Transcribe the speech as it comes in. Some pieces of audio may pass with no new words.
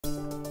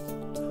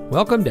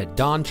Welcome to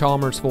Don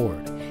Chalmers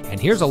Ford, and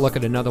here's a look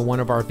at another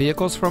one of our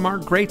vehicles from our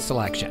great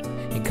selection.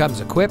 It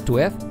comes equipped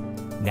with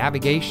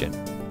navigation,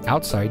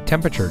 outside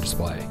temperature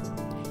display,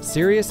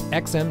 Sirius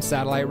XM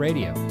satellite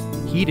radio,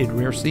 heated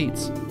rear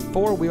seats,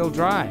 four-wheel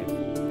drive,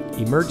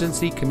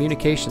 emergency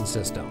communication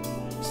system,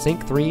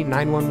 Sync 3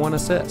 911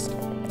 assist,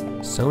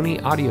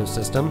 Sony audio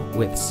system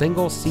with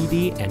single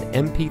CD and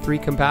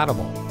MP3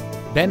 compatible,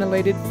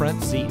 ventilated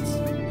front seats,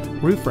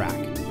 roof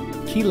rack,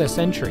 keyless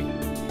entry,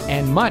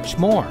 and much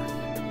more.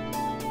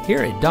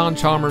 Here at Don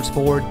Chalmers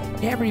Ford,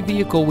 every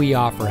vehicle we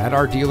offer at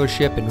our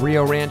dealership in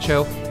Rio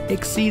Rancho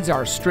exceeds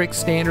our strict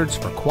standards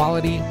for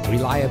quality,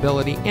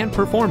 reliability, and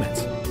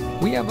performance.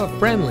 We have a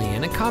friendly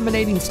and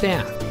accommodating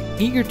staff,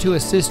 eager to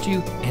assist you,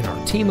 and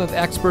our team of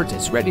experts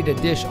is ready to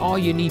dish all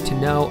you need to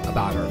know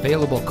about our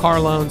available car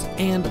loans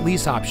and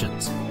lease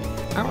options.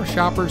 Our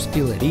shoppers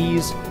feel at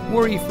ease,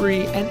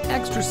 worry-free, and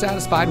extra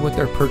satisfied with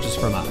their purchase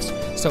from us.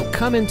 So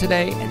come in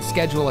today and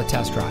schedule a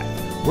test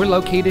drive. We're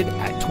located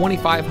at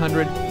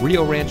 2500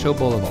 Rio Rancho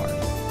Boulevard.